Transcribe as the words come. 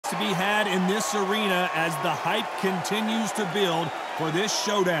be had in this arena as the hype continues to build for this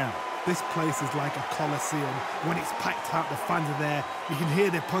showdown. This place is like a coliseum. When it's packed out, the fans are there. You can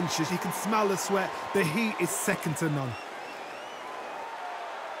hear their punches, you can smell the sweat. The heat is second to none.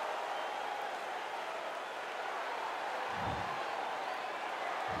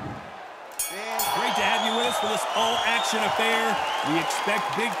 Great to have you with us for this all-action affair. We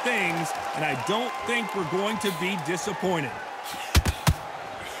expect big things, and I don't think we're going to be disappointed.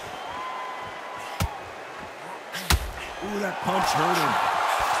 Ooh, that punch hurt him.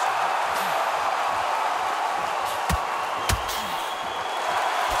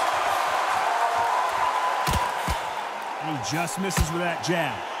 He just misses with that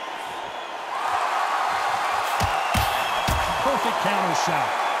jab. Perfect counter shot.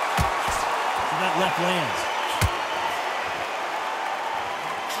 So that left lands.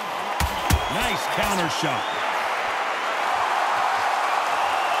 Nice counter shot.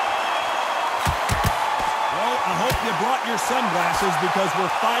 Well, I hope you brought your sunglasses because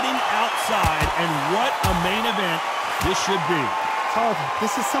we're fighting outside, and what a main event this should be. Harden,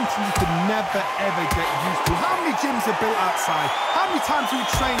 this is something you could never, ever get used to. How many gyms are built outside? How many times do we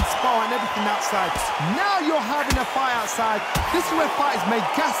train, spar, and everything outside? Now you're having a fight outside. This is where fighters may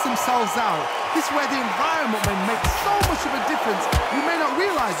gas themselves out. This is where the environment may make so much of a difference. You may not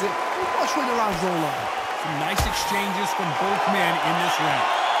realize it, but watch when the rounds roll on. Some nice exchanges from both men in this round.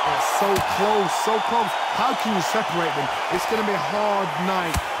 It's so close, so close. How can you separate them? It's going to be a hard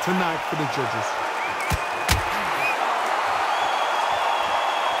night tonight for the judges.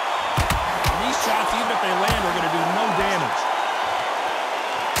 Shots, even if they land, are going to do no damage.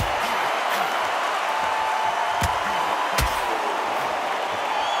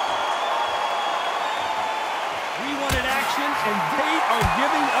 We wanted action, and they are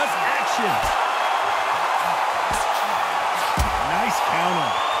giving us action. Nice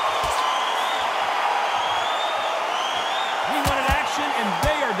counter. We wanted action, and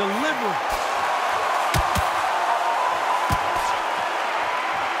they are delivering.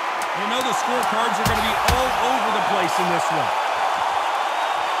 You know the scorecards are going to be all over the place in this one.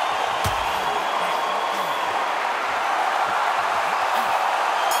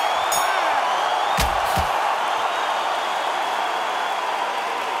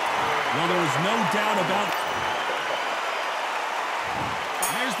 Well, there is no doubt about it.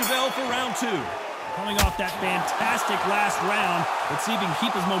 There's the bell for round two. Coming off that fantastic last round, let's see if he can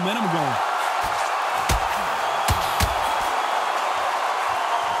keep his momentum going.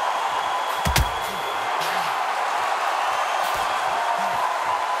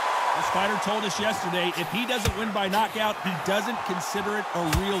 Fighter told us yesterday, if he doesn't win by knockout, he doesn't consider it a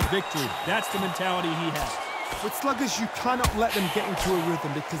real victory. That's the mentality he has. With sluggers, you cannot let them get into a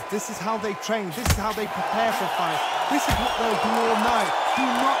rhythm because this is how they train. This is how they prepare for fight. This is what they'll do all night. Do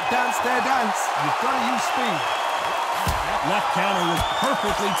not dance their dance. You've got to use speed. That left counter was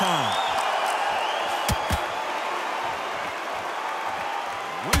perfectly timed.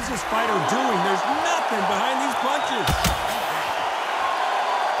 What is this fighter doing? There's nothing behind these punches.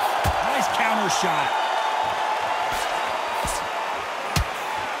 Nice counter shot.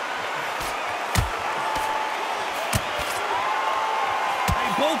 They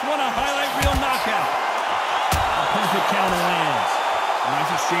both want a highlight reel knockout. A perfect counter lands. Nice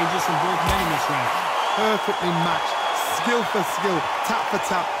exchanges from both men in this round. Perfectly matched. Skill for skill, tap for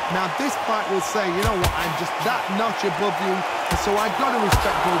tap. Now this fight will say, you know what, I'm just that notch above you, and so I've got to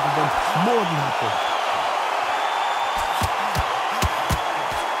respect both of them more than happy.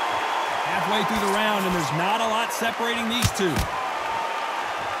 Halfway through the round, and there's not a lot separating these two.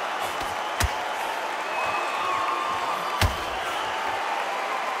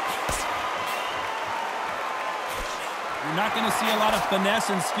 You're not going to see a lot of finesse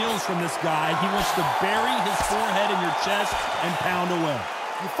and skills from this guy. He wants to bury his forehead in your chest and pound away.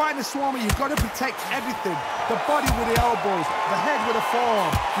 You fight the Swami, you've got to protect everything. The body with the elbows, the head with the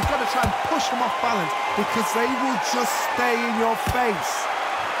forearm. You've got to try and push them off balance because they will just stay in your face.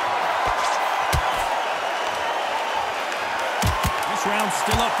 This round's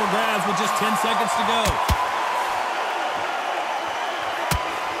still up for grabs with just 10 seconds to go.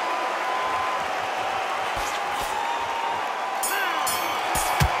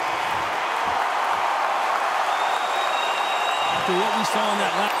 After what we saw in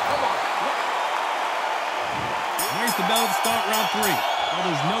that last... There's the bell to start round three. Well,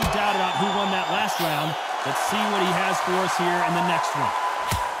 there's no doubt about who won that last round. Let's see what he has for us here in the next one.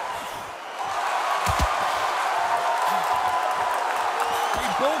 They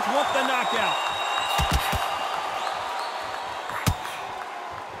both want the knockout.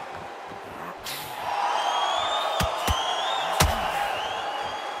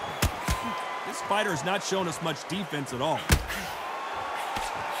 This fighter has not shown us much defense at all.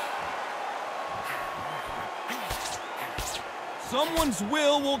 Someone's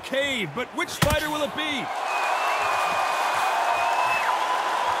will cave, but which fighter will it be?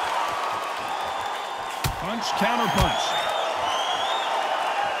 Punch, counter punch.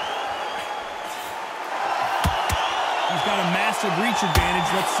 He's got a massive reach advantage.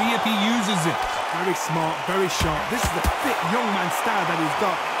 Let's see if he uses it. Very smart, very sharp. This is the fit young man style that he's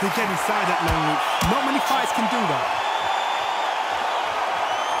got to get inside that long reach. Not many fights can do that.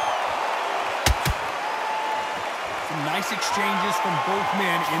 Some nice exchanges from both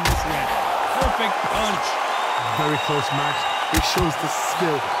men in this round. Perfect punch. Very close match. It shows the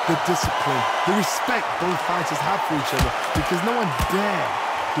skill, the discipline, the respect both fighters have for each other, because no one dare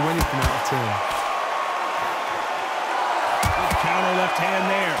do anything out of turn. Good counter left hand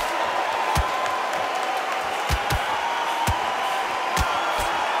there.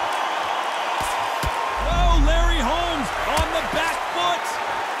 Whoa, Larry Holmes on the back foot.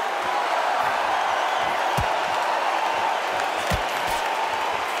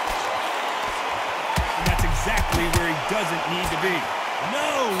 And that's exactly where he doesn't need to be.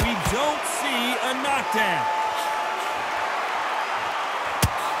 No, we don't see a knockdown.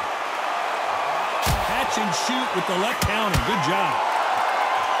 Catch and shoot with the left counter. Good job.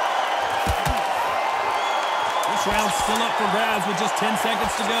 This round's still up for grabs with just 10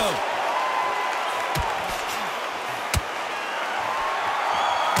 seconds to go.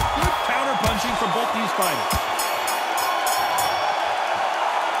 Good counter punching from both these fighters.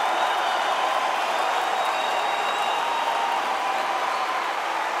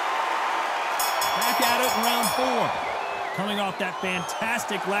 Back at it in round 4. Coming off that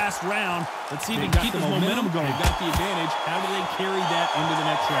fantastic last round, let's see if he can keep his momentum going. They've got the advantage. How do they carry that into the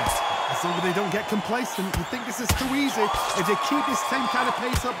next round? As long as they don't get complacent, you think this is too easy. If they keep this same kind of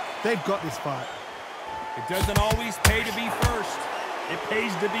pace up, they've got this fight. It doesn't always pay to be first. It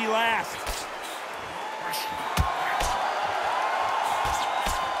pays to be last.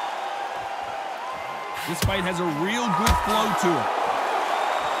 This fight has a real good flow to it.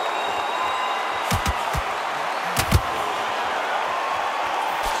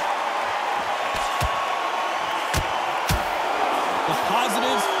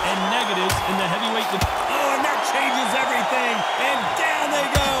 Positives and negatives in the heavyweight. Oh, and that changes everything. And down they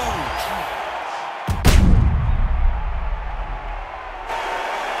go.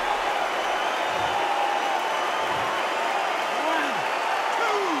 One,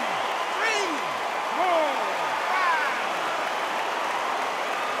 two, three, four, five.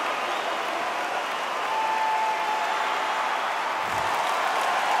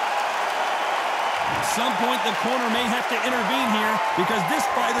 At some point, the corner may have to intervene here because this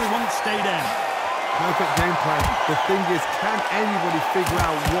fighter won't stay down. Perfect game plan. The thing is, can anybody figure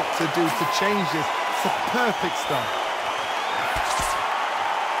out what to do to change this? It's a perfect start.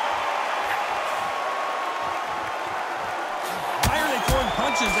 Why are they throwing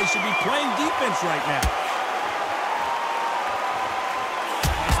punches? They should be playing defense right now.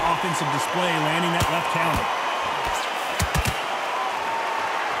 Nice offensive display, landing that left counter.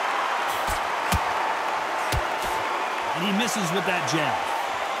 And he misses with that jab.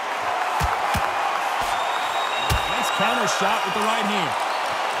 Nice counter shot with the right hand.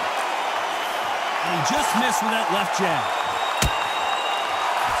 And he just missed with that left jab.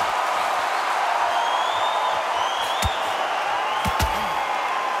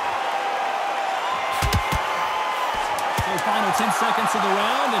 So final 10 seconds of the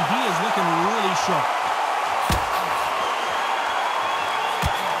round, and he is looking really sharp.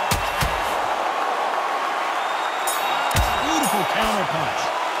 Counter punch.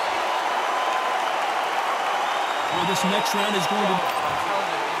 Well, this next round is going to be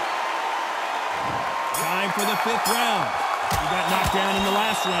time for the 5th round. He got knocked down in the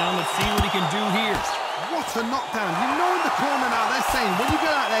last round. Let's see what he can do here. What a knockdown. You know in the corner now, they're saying, when you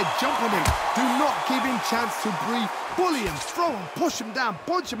get out there, jump on him. Do not give him chance to breathe. Bully him, throw him, push him down,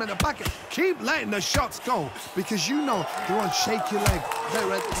 punch him in the back. Keep letting the shots go, because you know they're on shaky leg.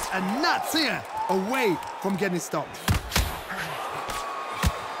 And that's here, away from getting stopped.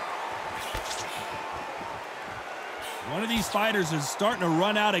 One of these fighters is starting to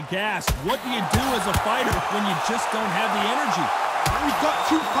run out of gas. What do you do as a fighter when you just don't have the energy? We've got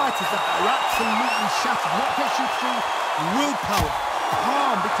two fighters that are absolutely shattered. What gets you through? Willpower.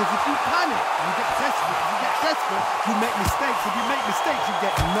 Calm, because if you panic, you get desperate. If you get desperate, you make mistakes. If you make mistakes, you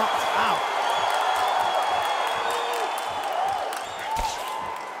get knocked out.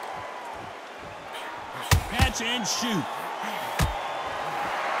 Catch and shoot.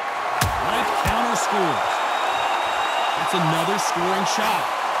 Left counter scores. That's another scoring shot.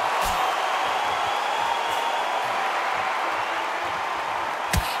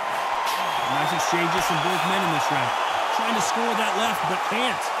 exchanges from both men in this round. Trying to score that left, but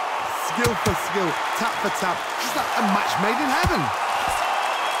can't. Skill for skill, tap for tap. Just like a match made in heaven.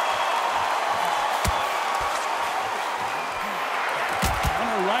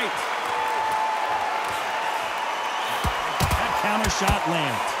 Counter right. That counter shot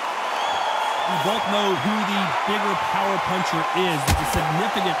lands. We both know who the bigger power puncher is. It's a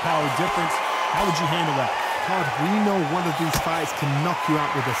significant power difference. How would you handle that? Todd, we know one of these fighters can knock you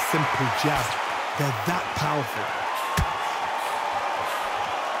out with a simple jab. They're that powerful.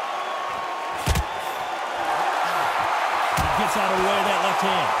 He gets out of the way of that left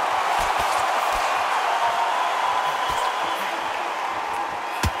hand.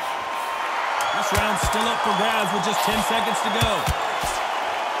 This round's still up for grabs with just 10 seconds to go.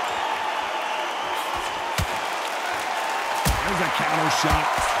 There's a counter shot.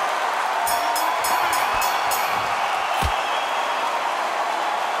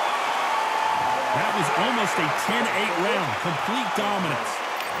 That was almost a 10-8 round. Complete dominance.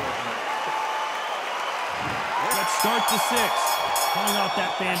 Let's start the sixth. Coming off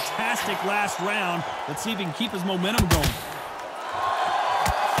that fantastic last round. Let's see if he can keep his momentum going.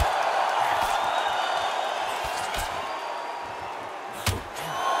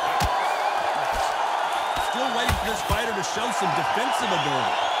 Still waiting for this fighter to show some defensive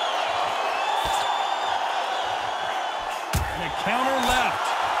ability. And a counter left.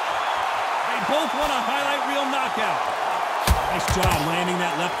 They both want a highlight reel knockout. Nice job landing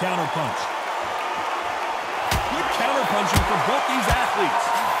that left counter punch. Good counter punching for both these athletes.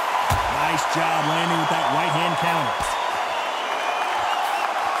 Nice job landing with that right hand counter.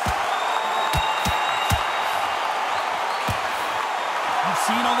 You've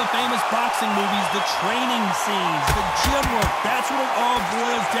seen all the famous boxing movies, the training scenes, the gym work. That's what it all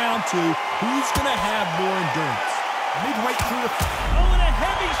boils down to. Who's going to have more endurance? Midway through the... Oh, and a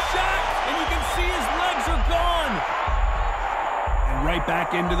heavy shot, and you can see his legs are gone. And right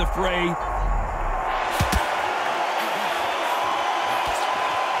back into the fray.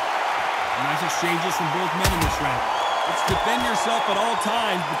 Nice exchanges from both men in this round. It's defend yourself at all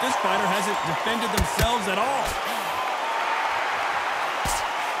times, but this fighter hasn't defended themselves at all.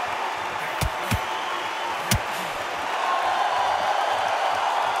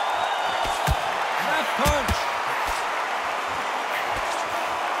 Left punch.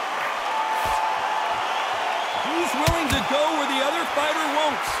 Who's willing to go where the other fighter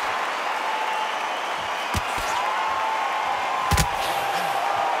won't?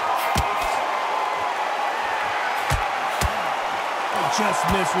 Just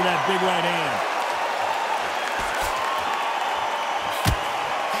missed with that big right hand.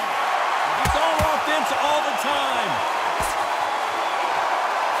 It's all offense all the time.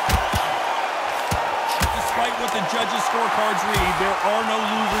 Despite what the judges' scorecards read, there are no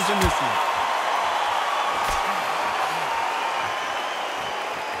losers in this one.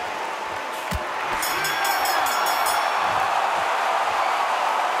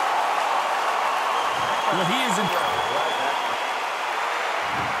 Well, he is in...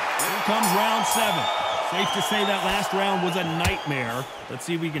 Comes round 7. Safe to say that last round was a nightmare. Let's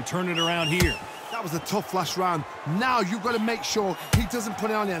see if we can turn it around here. That was a tough last round. Now you've got to make sure he doesn't put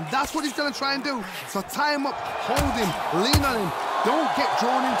it on you, and that's what he's going to try and do. So tie him up, hold him, lean on him. Don't get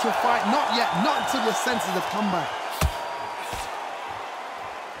drawn into a fight. Not yet. Not until your senses have come back.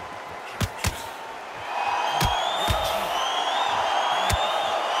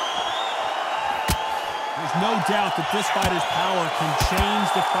 There's no doubt that this fighter's power can change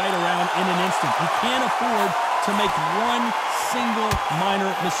the fight around in an instant. You can't afford to make one single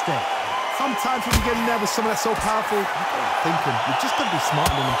minor mistake. Sometimes when you get in there with someone that's so powerful, you're thinking, you've just got to be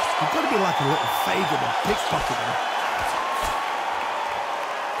smarter than him. You've got to be like a little faggot and pickpocket him.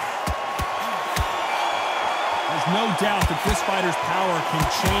 There's no doubt that this fighter's power can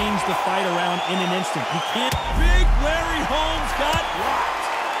change the fight around in an instant. You can't... Big Larry Holmes got rocked.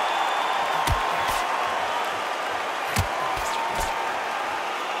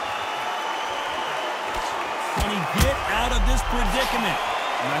 Get out of this predicament.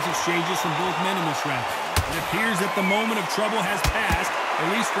 Nice exchanges from both men in this round. It appears that the moment of trouble has passed, at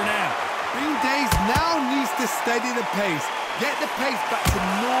least for now. Green Days now needs to steady the pace. Get the pace back to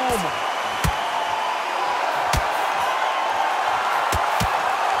normal.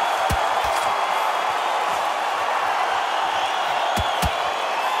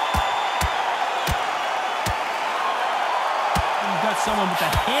 Someone with the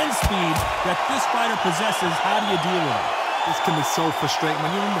hand speed that this fighter possesses. How do you deal with it? This can be so frustrating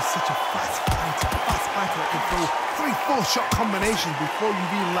when you're under such a fast fighter that can throw 3-4 shot combinations before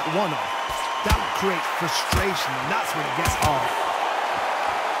you've even let one off. That creates frustration, and that's when it gets hard.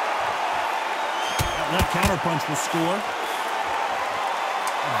 Left counterpunch will score.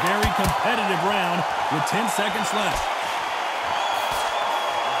 A very competitive round with 10 seconds left.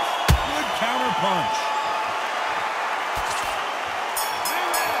 Good counterpunch.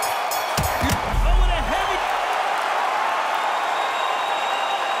 Oh, and a heavy...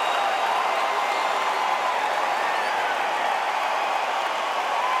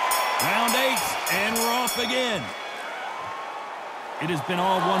 Round 8, and we're off again. It has been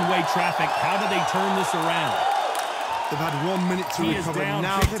all one-way traffic. How do they turn this around? They've had 1 minute to recover. Down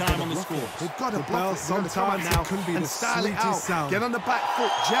now big time on the score. They've got to block it. Sometimes it can be the sweetest sound. Get on the back foot,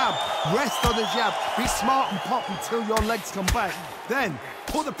 jab, rest on the jab. Be smart and pop until your legs come back. Then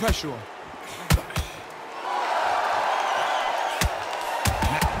put the pressure on.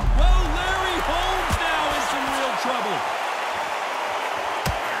 Well, Larry Holmes now in some real trouble.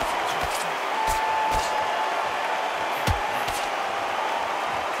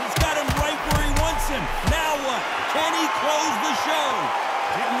 He's got him right where he wants him. Now what? Can he close the show?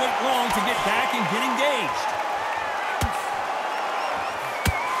 Didn't wait long to get back and get engaged.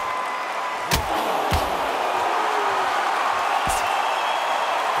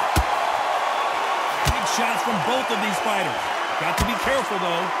 Big shots from both of these fighters. Got to be careful,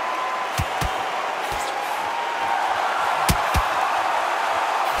 though.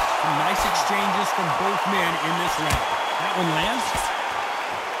 Some nice exchanges from both men in this round. That one lands.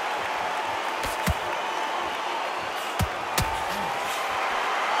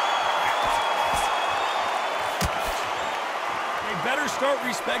 Better start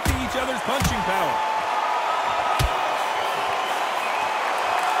respecting each other's punching power.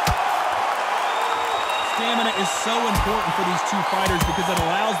 Stamina is so important for these two fighters because it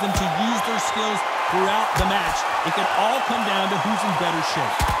allows them to use their skills throughout the match. It can all come down to who's in better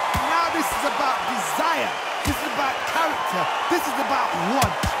shape. Now this is about desire. This is about character. This is about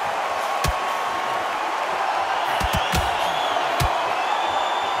want.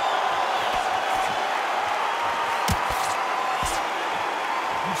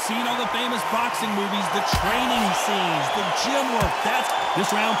 Seen all the famous boxing movies, the training scenes, the gym work.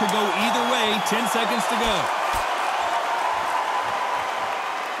 This round could go either way. 10 seconds to go.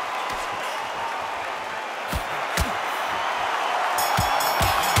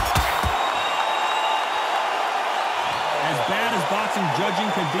 As bad as boxing judging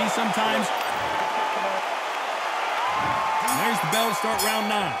can be sometimes, there's the bell to start round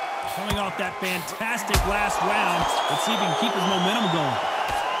 9. Coming off that fantastic last round, let's see if he can keep his momentum going.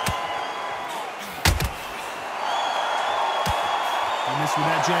 Missed with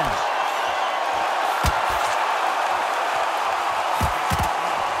that jab.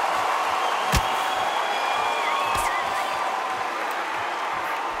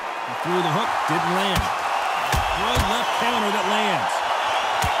 He threw the hook, didn't land. Good left counter that lands.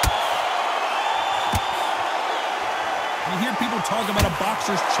 You hear people talk about a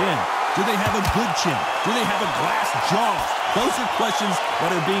boxer's chin. Do they have a good chin? Do they have a glass jaw? Those are questions that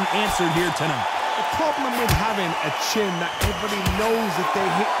are being answered here tonight. The problem with having a chin that everybody knows if they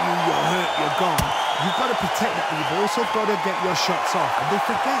hit you, you're hurt, you're gone. You've got to protect it, but you've also got to get your shots off. And they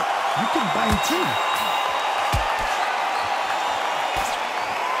forget, you can bang too.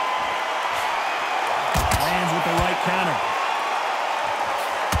 Lands with the right counter.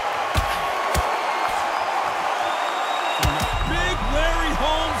 Big Larry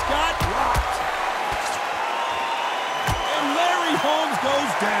Holmes got rocked. And Larry Holmes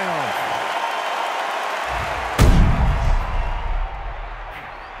goes down.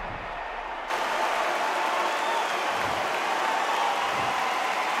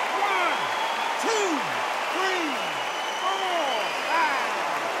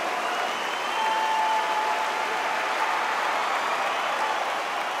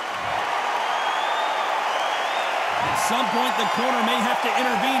 At some point, the corner may have to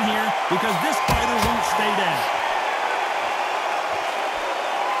intervene here because this fighter won't stay down.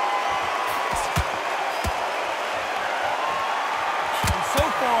 And so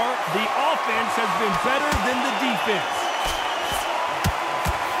far, the offense has been better than the defense.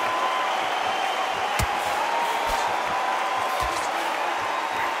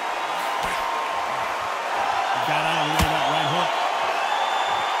 Got out of that right hook.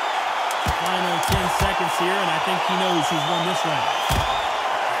 Final 10 seconds here, and I think he knows who's won this round.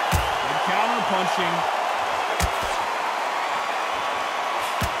 Good counter punching.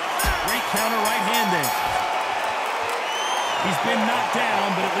 Great counter right-handed. He's been knocked down,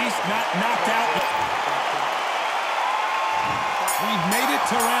 but at least not knocked out. We've made it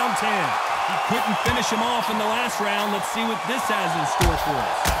to round 10. He couldn't finish him off in the last round. Let's see what this has in store for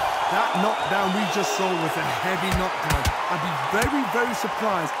us. That knockdown we just saw was a heavy knockdown. I'd be very, very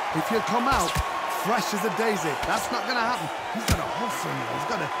surprised if he'll come out fresh as a daisy. That's not going to happen. He's got to hustle now.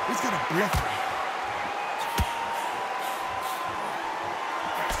 He's got to bluff him.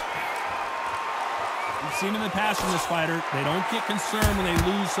 We've seen in the past from this fighter, they don't get concerned when they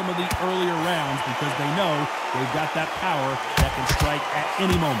lose some of the earlier rounds because they know they've got that power that can strike at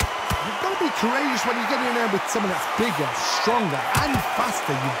any moment. You've got to be courageous when you get in there with someone that's bigger, stronger, and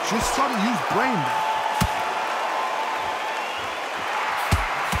faster. You've just got to use brain there.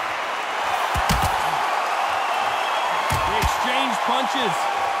 They exchange punches.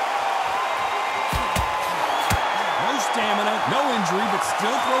 No stamina, no injury, but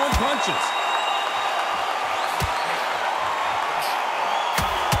still throwing punches.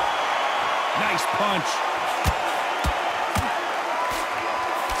 Nice punch.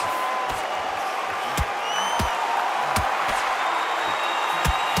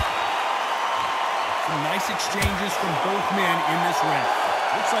 Some nice exchanges from both men in this round.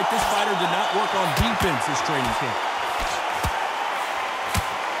 Looks like this fighter did not work on defense this training camp.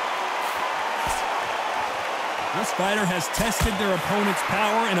 This fighter has tested their opponent's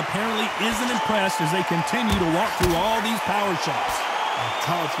power and apparently isn't impressed as they continue to walk through all these power shots.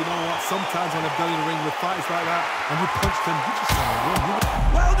 Todd, you know what? Sometimes when I've done in the ring with fighters like that, and you punch them, you just want to win.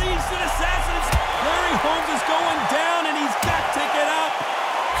 Well, the instant assassins. Larry Holmes is going down, and he's got to get up.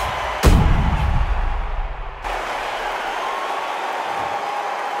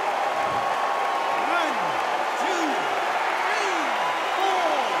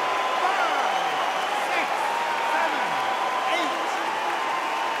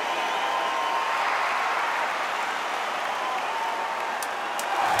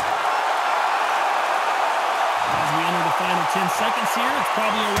 Final 10 seconds here. It's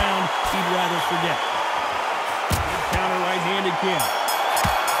probably a round he'd rather forget. Good counter right-hand again.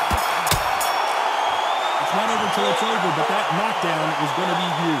 It's not over till it's over, but that knockdown is going to be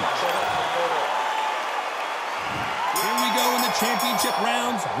huge. Here we go in the championship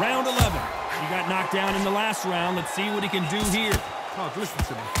rounds, round 11. He got knocked down in the last round. Let's see what he can do here. Todd, listen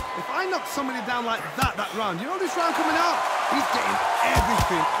to me. If I knock somebody down like that round, you know this round coming out? He's getting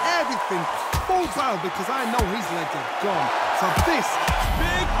everything full barrel because I know his legs are gone. So this...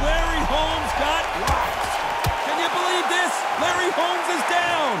 Big Larry Holmes got rocked. Can you believe this? Larry Holmes is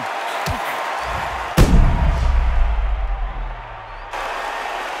down.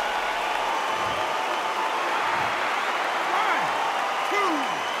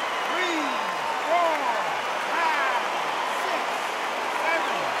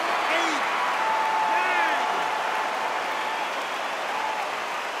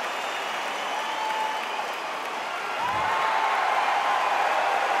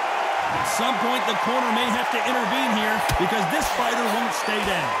 At some point, the corner may have to intervene here because this fighter won't stay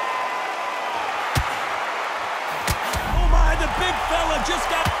down. Oh my, the big fella just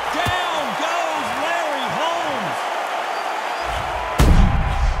got down. Goes Larry Holmes.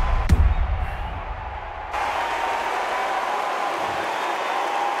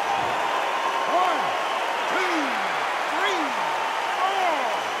 One, two, three, four,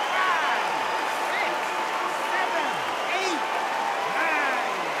 five, six, seven, eight, nine,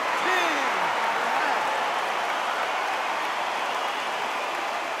 10.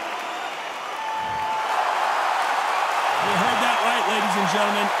 Ladies and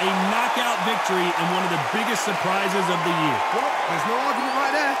gentlemen, a knockout victory and one of the biggest surprises of the year. Well, there's no argument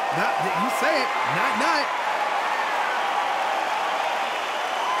right there. You say it. Night-night.